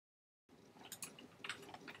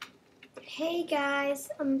Hey guys,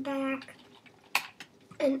 I'm back,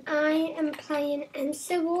 and I am playing in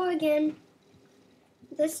Civil again.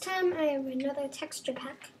 This time I have another texture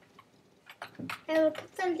pack. I will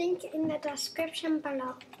put the link in the description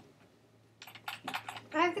below.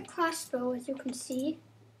 I have the crossbow, as you can see,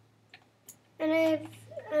 and I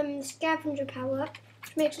have scavenger power,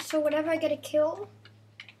 which makes it so whenever I get a kill,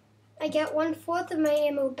 I get 1/4 of my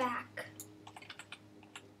ammo back.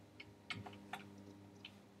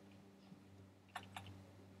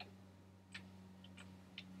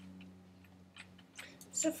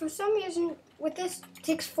 So for some reason, with this, it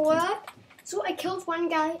takes 4 up. So I killed one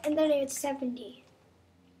guy and then I had 70.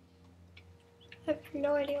 I have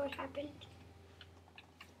no idea what happened.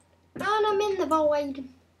 And I'm in the void.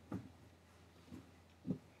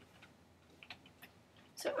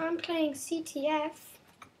 So I'm playing CTF.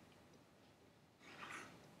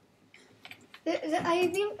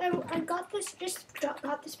 I got this,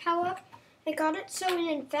 got this power up. I got it so in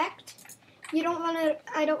Infect, I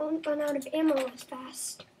don't run out of ammo as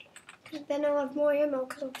fast. Because then I'll have more ammo,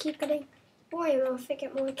 because I'll keep getting more ammo if I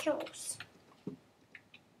get more kills.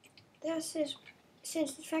 Since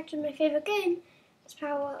Infect is my favorite game, this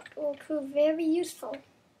power up will prove very useful.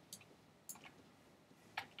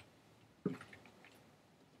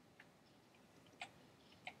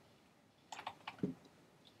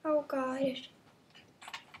 Oh god.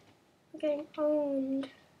 I'm getting owned.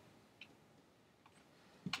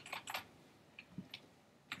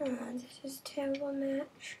 Oh, this is a terrible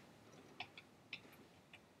match.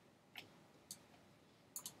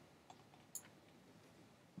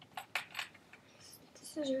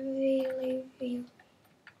 This is a really, really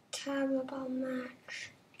terrible match.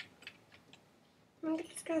 I'm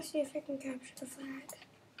just gonna see if I can capture the flag.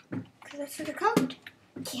 Because that's the code.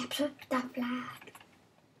 Capture the flag.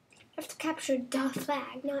 You have to capture the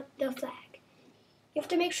flag, not the flag. You have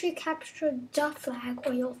to make sure you capture the flag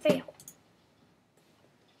or you'll fail.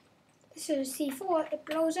 This is a C4, it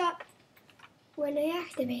blows up when I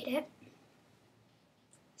activate it.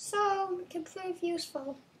 So, it can prove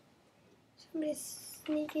useful. Somebody's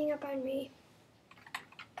sneaking up on me.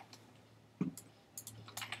 I'm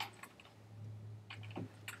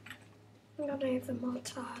gonna have the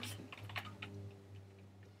Molotov.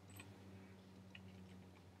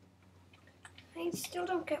 I still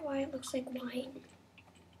don't get why it looks like wine.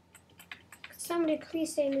 Somebody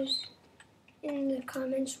please say in the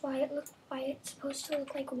comments why it's supposed to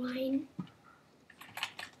look like wine.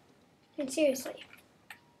 And seriously.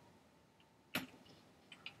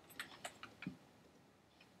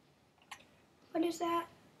 What is that?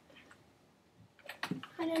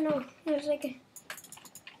 I don't know. There's like a...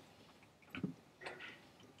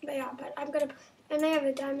 But yeah, and I have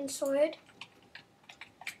a diamond sword.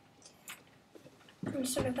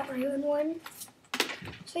 Instead of the iron one.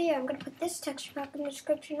 So yeah, I'm gonna put this texture pack in the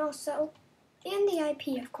description also. And the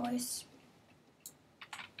IP, of course.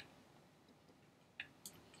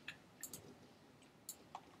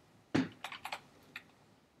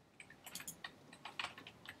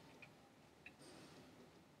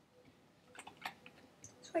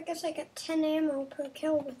 So I guess I get 10 ammo per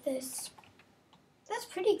kill with this. That's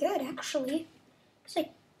pretty good, actually. It's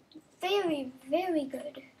like very, very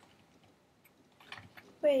good.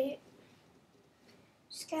 Wait.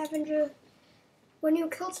 Scavenger. When you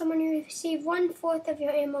kill someone, you receive 1/4 of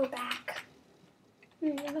your ammo back.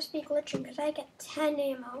 It must be glitching because I get 10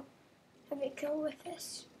 ammo every kill with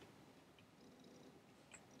this.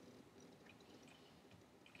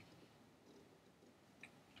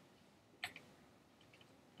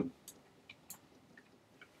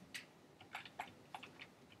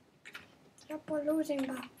 Yep, we're losing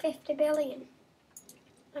about 50 billion.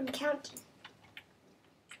 I'm counting.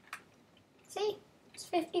 See? It's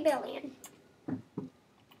 50 billion.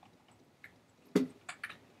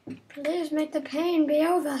 Please make the pain be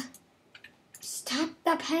over. Stop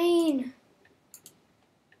the pain.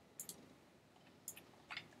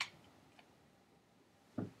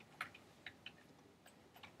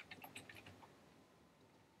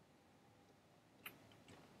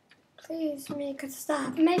 Please make it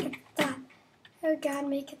stop. Make it stop. Oh God,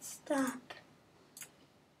 make it stop.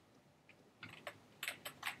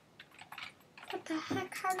 What the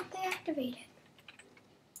heck? How did they activate it?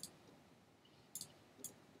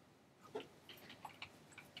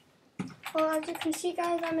 Well, as you can see,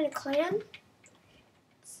 guys, I'm in a clan.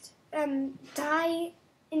 Die,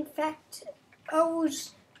 Infect,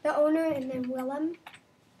 O's the owner, and then Willem.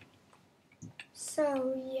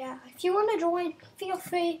 So, yeah. If you want to join, feel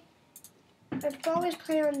free. I've always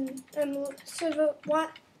played on server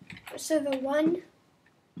 1.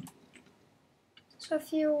 So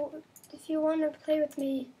if you want to play with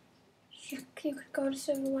me, you could go to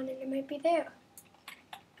server 1 and it might be there.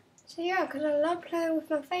 So yeah, because I love playing with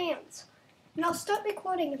my fans. And I'll stop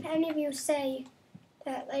recording if any of you say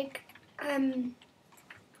that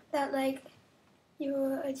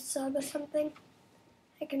you're a sub or something.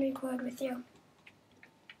 I can record with you.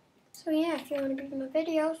 So yeah, if you want to be in my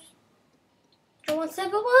videos, go on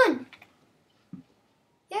server 1.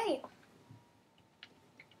 Yay!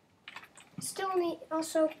 Still need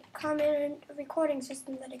also comment a recording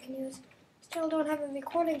system that I can use. Still don't have a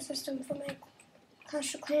recording system for my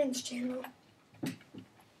Clash of Clans channel.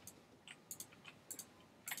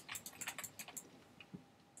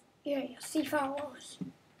 Yeah, see forward.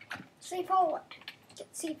 See forward.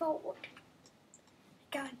 Get see forward.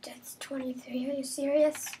 God, that's 23. Are you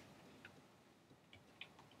serious?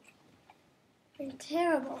 You're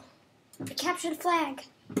terrible. I captured a flag.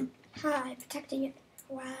 Hi, protecting it.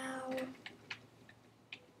 Wow.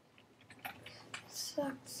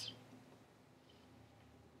 Sucks.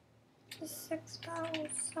 This sucks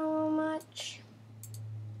so much.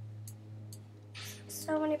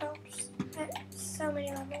 So many boats at so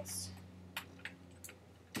many levels.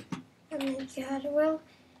 Oh my god,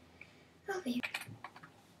 I'll be.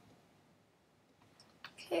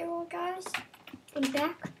 Okay, well guys, I'm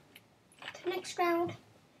back to the next round,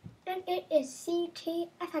 and it is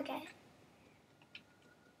CTF again.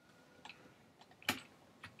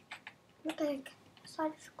 What the heck?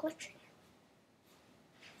 Decided it's glitching.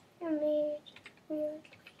 I made weirdly.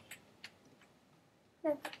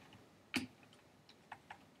 Never.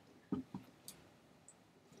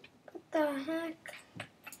 What the heck?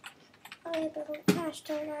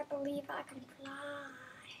 Hashtag I believe I can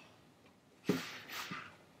fly.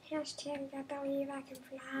 Hashtag I believe I can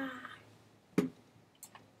fly.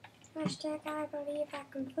 Hashtag I believe I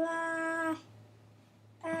can fly.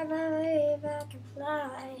 I believe I can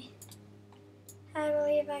fly. I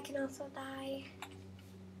believe I can also die.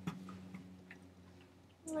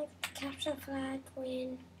 Like, capture flag,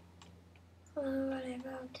 win. Or whatever,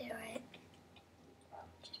 I'll do it.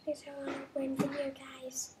 Just because I want to win for you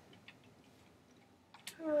guys.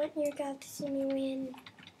 I want you guys to see me win.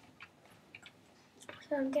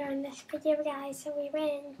 So I'm doing this for you guys so we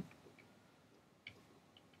win.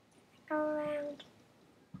 Go around,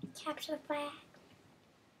 capture the flag.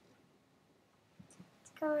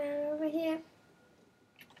 Let's go around over here.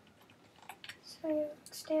 So you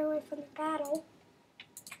stay away from the battle.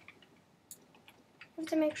 You have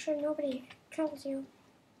to make sure nobody kills you.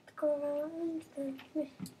 Go around the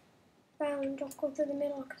round, don't go through the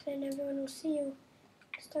middle because then everyone will see you.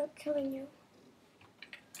 Start killing you.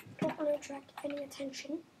 Don't want to attract any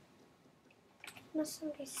attention. Unless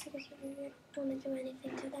somebody sees you, you don't want to do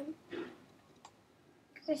anything to them.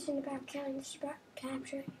 Because this isn't about killing, it's about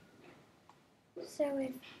capturing. So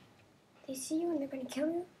if they see you and they're going to kill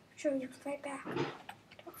you, sure, you can fight back.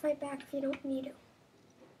 Don't fight back if you don't need to.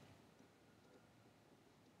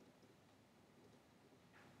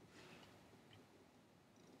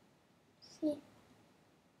 See?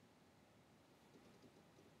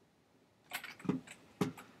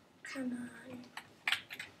 Come on.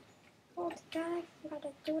 Hold the guy. I'm going to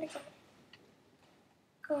do it again.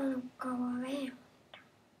 Gonna go around.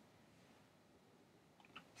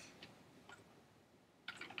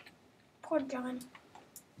 Poor John.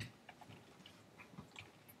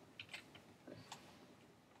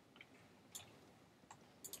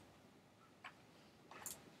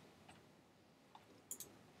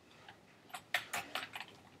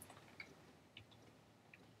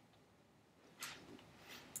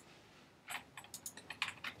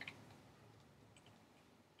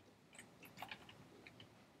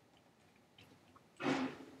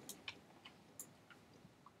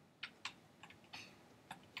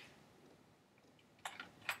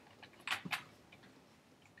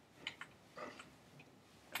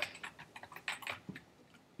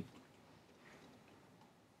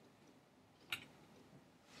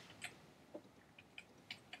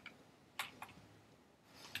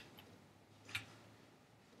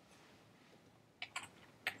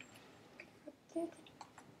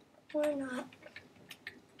 Or not.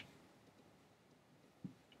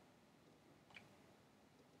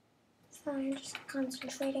 Sorry, I'm just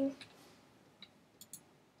concentrating.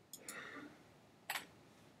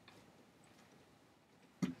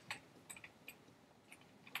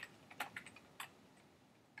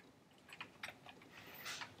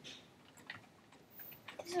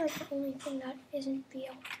 This is like the only thing that isn't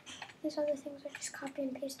real. These other things are just copy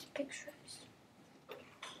and pasted pictures.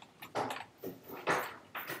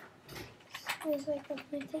 This is like the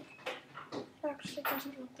only thing that actually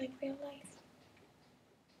doesn't look like real life.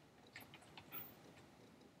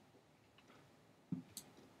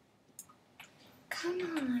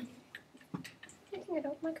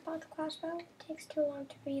 don't like about the crossbow. It takes too long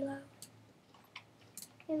to reload.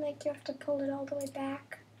 And like you have to pull it all the way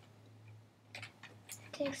back.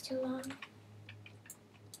 It takes too long.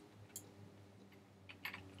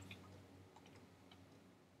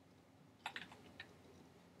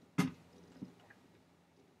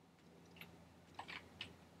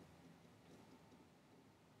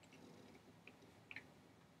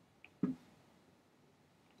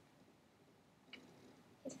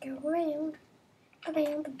 Go around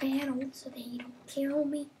the battle so they don't kill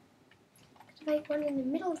me. If I run in the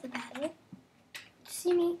middle of the battle,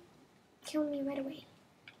 see me, kill me right away.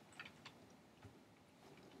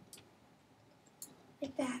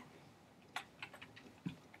 Like that.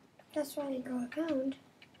 That's why I go around,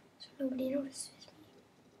 so nobody notices me.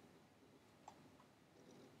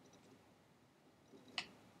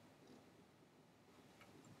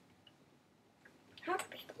 How do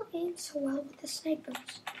people aim so well with the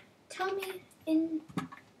snipers? Tell me in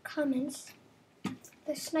comments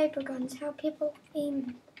the sniper guns, how people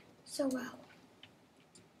aim so well.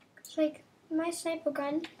 Cause like my sniper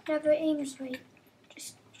gun never aims right.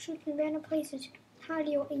 Just shoots in random places. How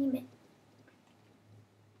do you aim it?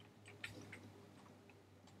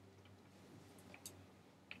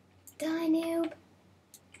 Die, noob.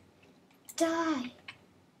 Die.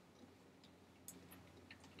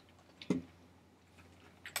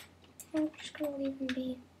 I'm just gonna leave him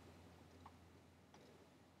be.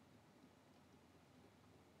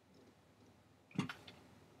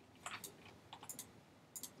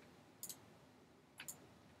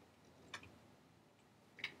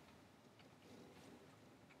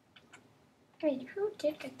 Wait, who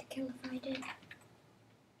did get the kill if I did?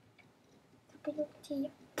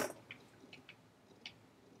 WT.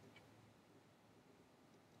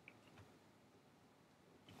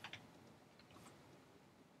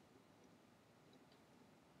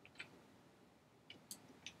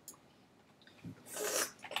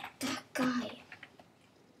 That guy.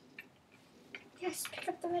 Yes, pick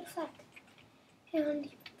up the red flag. And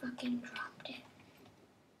he fucking dropped it.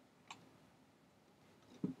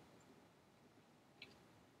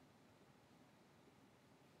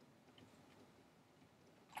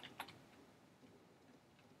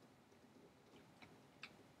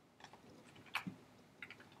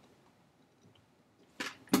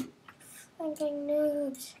 Fucking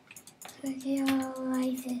noobs. Look at your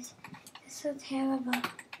life is. It's so terrible.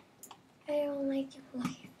 I don't like your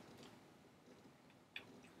life.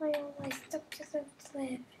 I don't like stuff to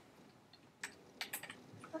live.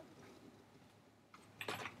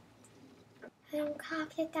 I don't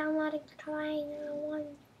copy it, downloading, trying, I don't want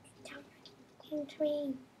downloading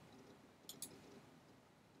between.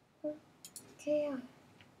 Okay.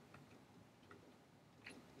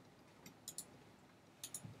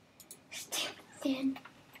 Step in.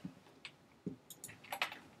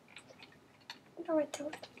 No, I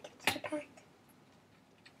don't get to the pack.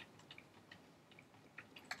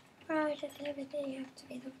 Why does everything have to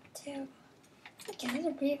be the terrible? I can't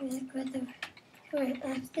agree with the right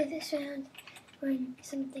after this round when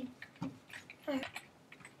something. And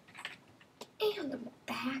I'm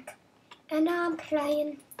back. And I'm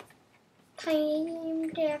playing Team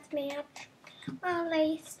Deathmatch. My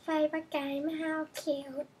least favorite game. How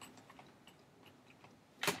cute.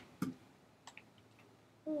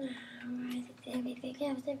 Why does everything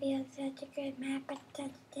have to be on such a good map but such a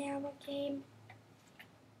terrible game?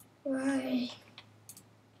 Why?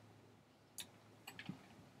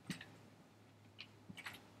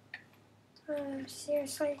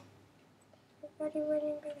 Seriously? Everybody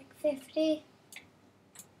winning by like 50?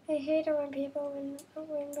 I hate it when people win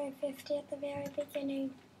by 50 at the very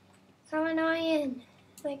beginning. So annoying.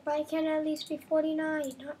 Like, why can't it at least be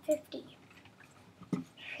 49, not 50?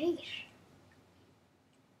 Sheesh.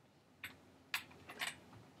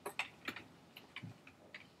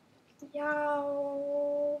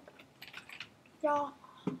 Yo.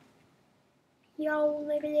 You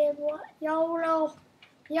only live once. YOLO.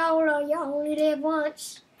 YOLO, you only live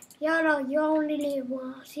once. YOLO, you only live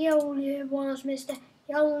once. You only live once, mister.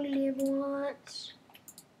 You only live once.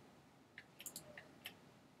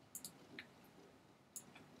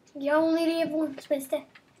 You only live once, mister.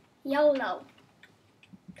 YOLO.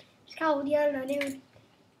 It's called YOLO, dude.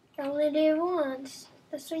 You only live once.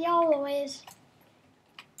 That's what YOLO is.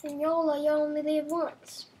 And YOLO, you only live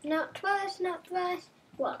once. Not twice, not thrice,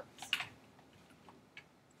 once.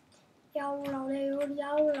 YOLO, dude,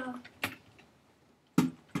 YOLO.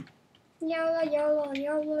 YOLO, YOLO,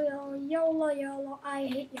 YOLO, YOLO, YOLO. I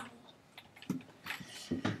hate YOLO.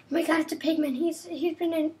 Oh my god, it's a pigman. He's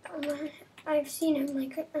been in. I've seen him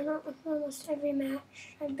like almost every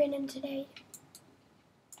match I've been in today.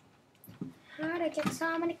 How'd I get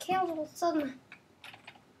so many kills all of a sudden?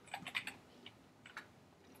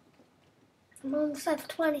 I'm almost at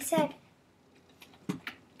 27.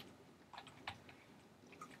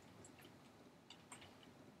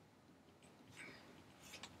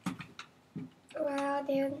 Wow,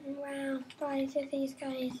 dude, wow. Why do these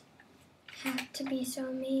guys have to be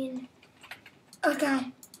so mean? Oh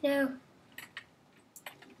god, no.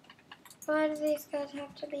 Why do these guys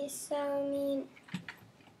have to be so mean?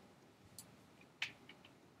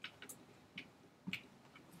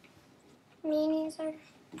 Meanies are,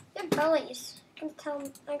 they're bullies. I'm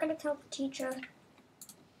gonna tell the teacher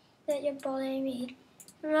that you're bullying me.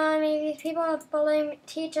 Mommy, these people are bullying me.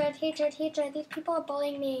 Teacher, these people are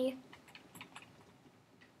bullying me.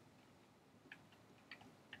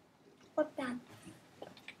 What the?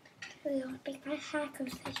 Little big fat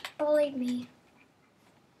hackers, they bullied me.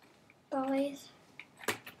 Bullies.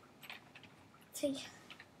 See,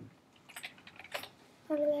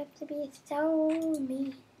 why do they have to be so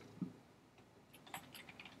mean?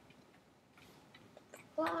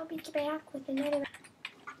 Well, I'll be back with another.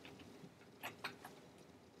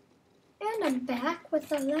 And I'm back with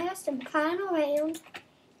the last and final round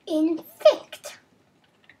in Infect.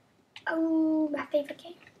 Oh, my favorite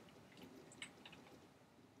game.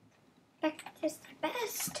 Infect is the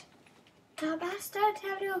best. The best, I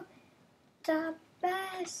tell you. The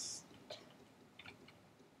best.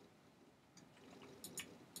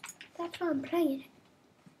 That's why I'm playing it.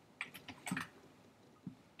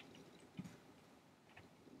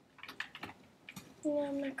 No,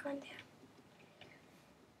 I'm not going there.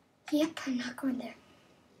 Yep, I'm not going there.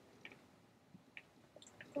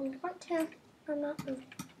 I want to. I'm not moving.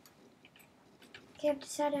 Okay, I've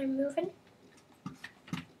decided I'm moving.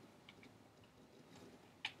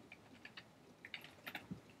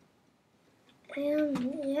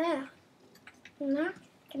 Yeah. I'm not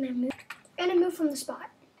gonna move. I'm gonna move from the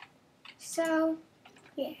spot. So,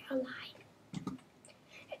 yeah, I lied.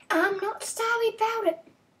 I'm not sorry about it.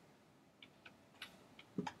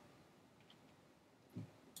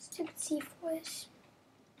 Stupid C4s.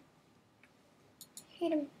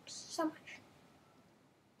 Hate him so much.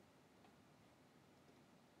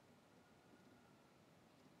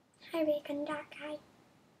 Hi, Regan, that guy. You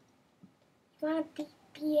wanna be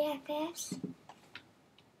BFS?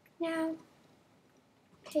 No.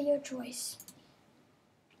 Okay, your choice.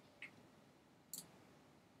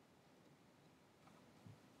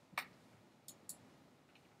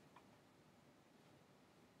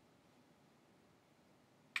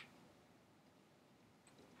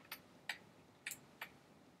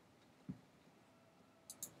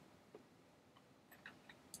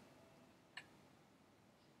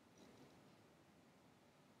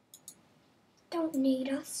 Don't need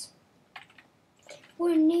us.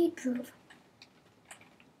 We're need proof.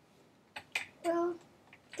 Well,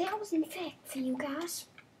 that was in fact for you guys.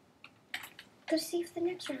 Let's see if the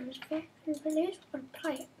next round is fair. And if it is, we're gonna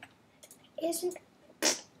play it. Isn't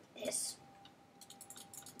this?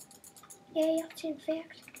 Yeah, it's in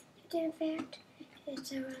fact. It's in fact. It's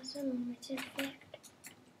so awesome. It's in fact.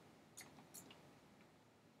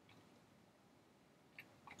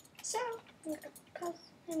 So, I'm gonna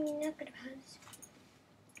pause. I'm not gonna pause.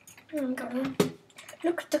 I'm gonna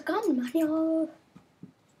look at the gun manual.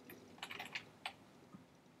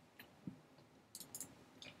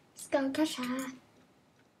 Let's go, Tasha.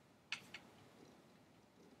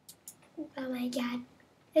 Oh my god.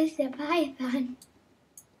 It's a python.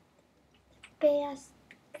 Best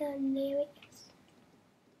gun there is.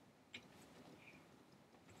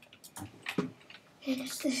 And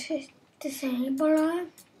it's the same below.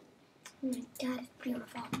 Oh my god, it's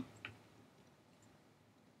beautiful.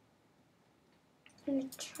 And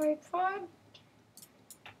the tripod.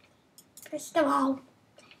 First of all,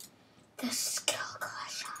 the skull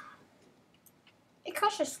crusher. It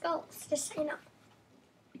crushes skulls, just so you know.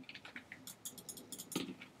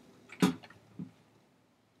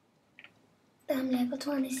 I'm level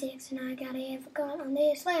 26 and I got a gun on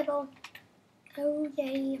this level. Oh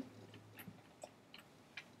yay.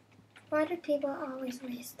 Why do people always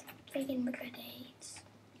waste freaking grenades?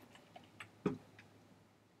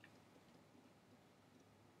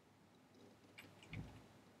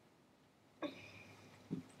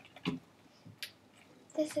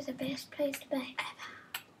 This is the best place to be ever.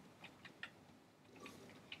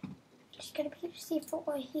 Just gotta be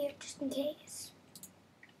C4 here just in case.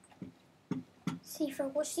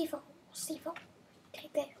 C4, C4, C4.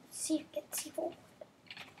 Take that. Get C4.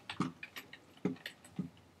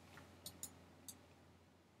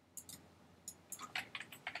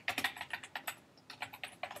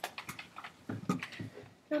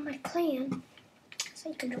 Now my clan, so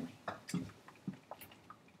you can do it.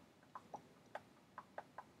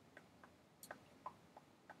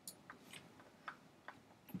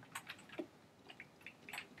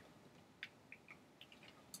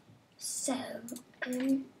 So,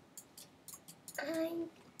 I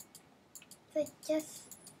suggest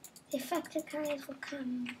the effective guys will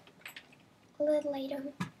come a little later,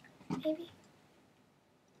 maybe.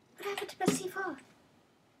 What happened to my C4?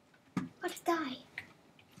 What to die?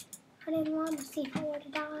 I didn't want my C4 to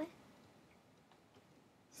die.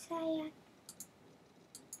 Sad.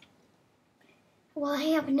 Well, I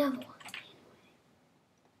have another one.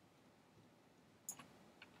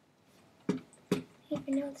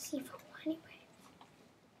 Even though the C4 anyway.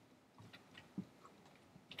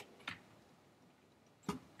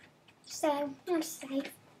 So, on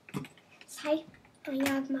side, I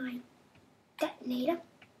have my detonator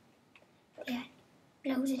that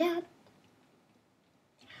blows it up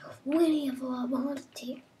whenever I want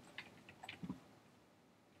to.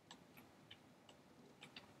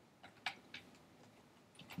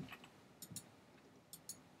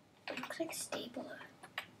 It looks like a stapler.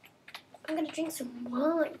 I'm gonna drink some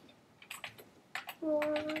wine.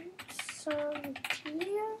 Want some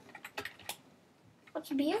beer?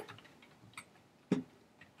 What's beer?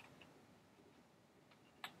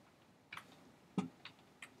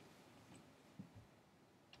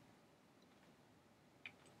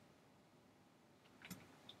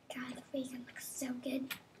 God, the freezer looks so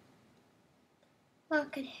good.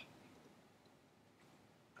 Look at it.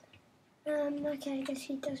 Okay, I guess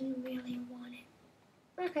he doesn't really want it.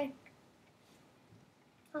 Okay.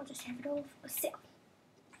 I'll just have it all for myself.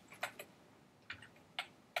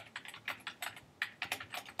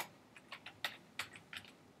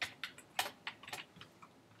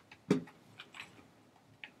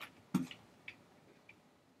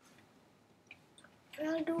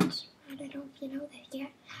 Well, dudes, I don't know if you know that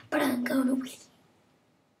yet, but I'm going with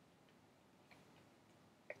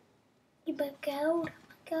you. You better go.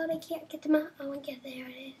 God, I can't get them out. Oh, yeah, there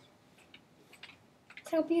it is.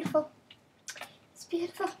 So beautiful. It's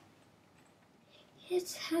beautiful.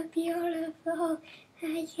 It's so beautiful.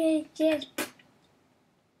 I can just...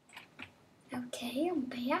 Okay, I'm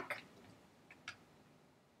back.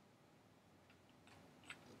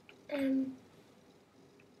 And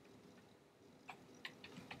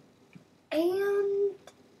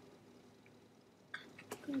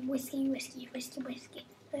whiskey.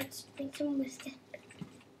 Let's drink some whiskey.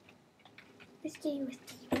 Whiskey.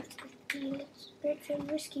 Let's drink some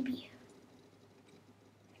whiskey beer.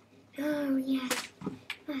 Oh, yes.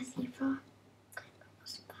 I see for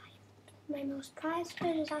my most prized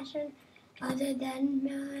possession other than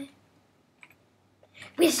my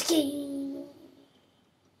whiskey.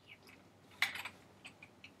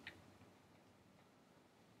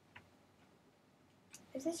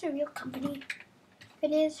 Is this a real company?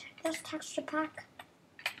 If it is, this texture pack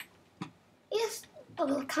is a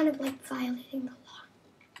little kind of like violating the law.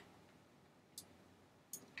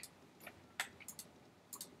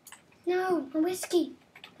 No, my whiskey.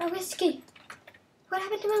 My whiskey. What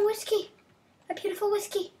happened to my whiskey? My beautiful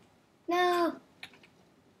whiskey. No.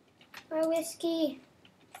 My whiskey.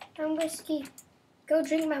 My whiskey. Go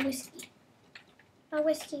drink my whiskey. My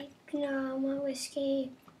whiskey. No, my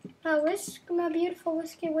whiskey. My beautiful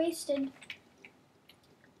whiskey wasted.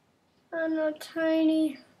 On a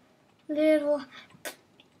tiny little...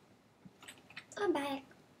 I'm back.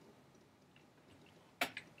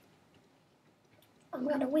 I'm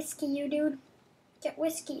gonna whiskey you, dude. Get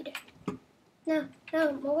whiskied. No,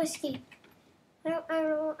 my whiskey. I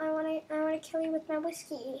wanna kill you with my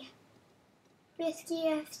whiskey. Whiskey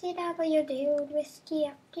FCW, dude. Whiskey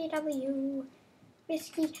FCW.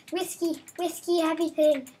 Whiskey,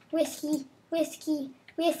 everything. Whiskey.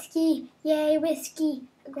 Yay, whiskey.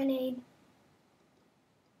 A grenade.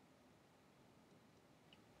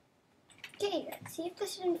 Okay, let's see if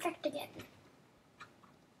this is infect again.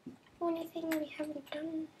 Only thing we haven't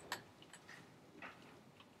done.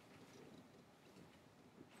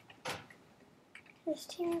 This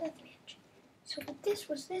team deathmatch. So this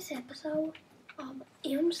was this episode of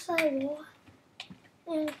Inside War.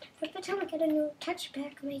 And every time I get a new touch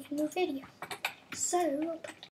pack, I make a new video. So